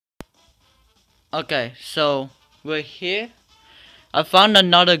Okay, so we're here. I found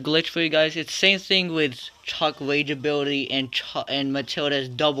another glitch for you guys. It's same thing with Chuck rage ability and Matilda's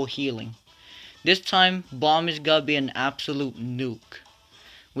double healing. This time, bomb is gonna be an absolute nuke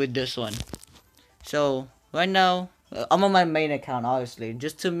with this one. So right now, I'm on my main account, obviously,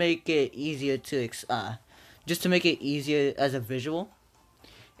 just to make it easier as a visual.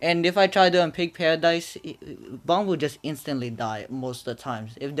 And if I try doing Pig Paradise, bomb will just instantly die most of the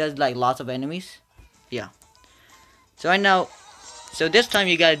times. If there's like lots of enemies, yeah. So right now, so this time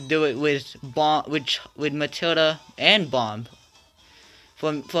you gotta do it with bomb, with Matilda and bomb.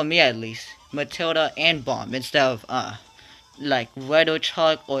 For me at least, Matilda and bomb instead of like Red or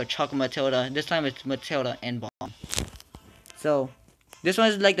Chuck or Chuck Matilda. This time it's Matilda and bomb. So this one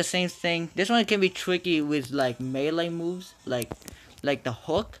is like the same thing. This one can be tricky with like melee moves, like the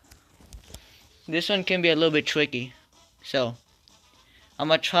hook. This one can be a little bit tricky. So I'm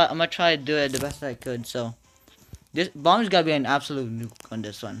gonna try to do it the best I could. So this bomb's gotta be an absolute nuke on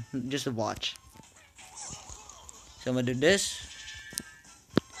this one. Just to watch. So I'm gonna do this.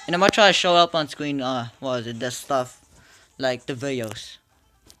 And I'm gonna try to show up on screen what was it, the stuff like the videos.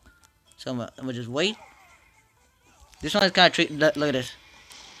 So I'm gonna just wait. This one is kinda tricky. Look at this.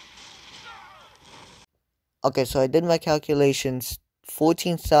 Okay, so I did my calculations.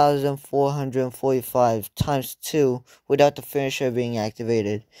 14,445 times 2 without the finisher being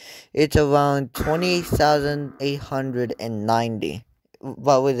activated. It's around 28,890.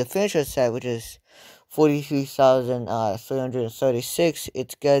 But with the finisher set, which is 43,336,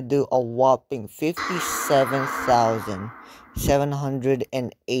 it's gonna do a whopping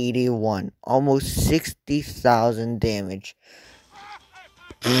 57,781. Almost 60,000 damage.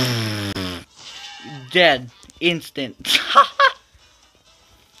 Dead. Instant.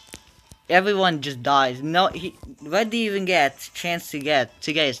 Everyone just dies. No, Red didn't even get a chance to get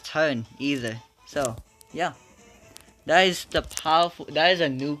his turn either. So, yeah. That is a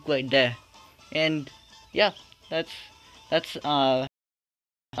nuke right there. And yeah, that's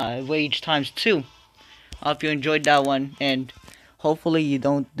rage times 2. I hope you enjoyed that one, and hopefully you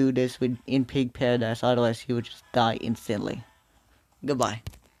don't do this in Pig Paradise, otherwise you would just die instantly. Goodbye.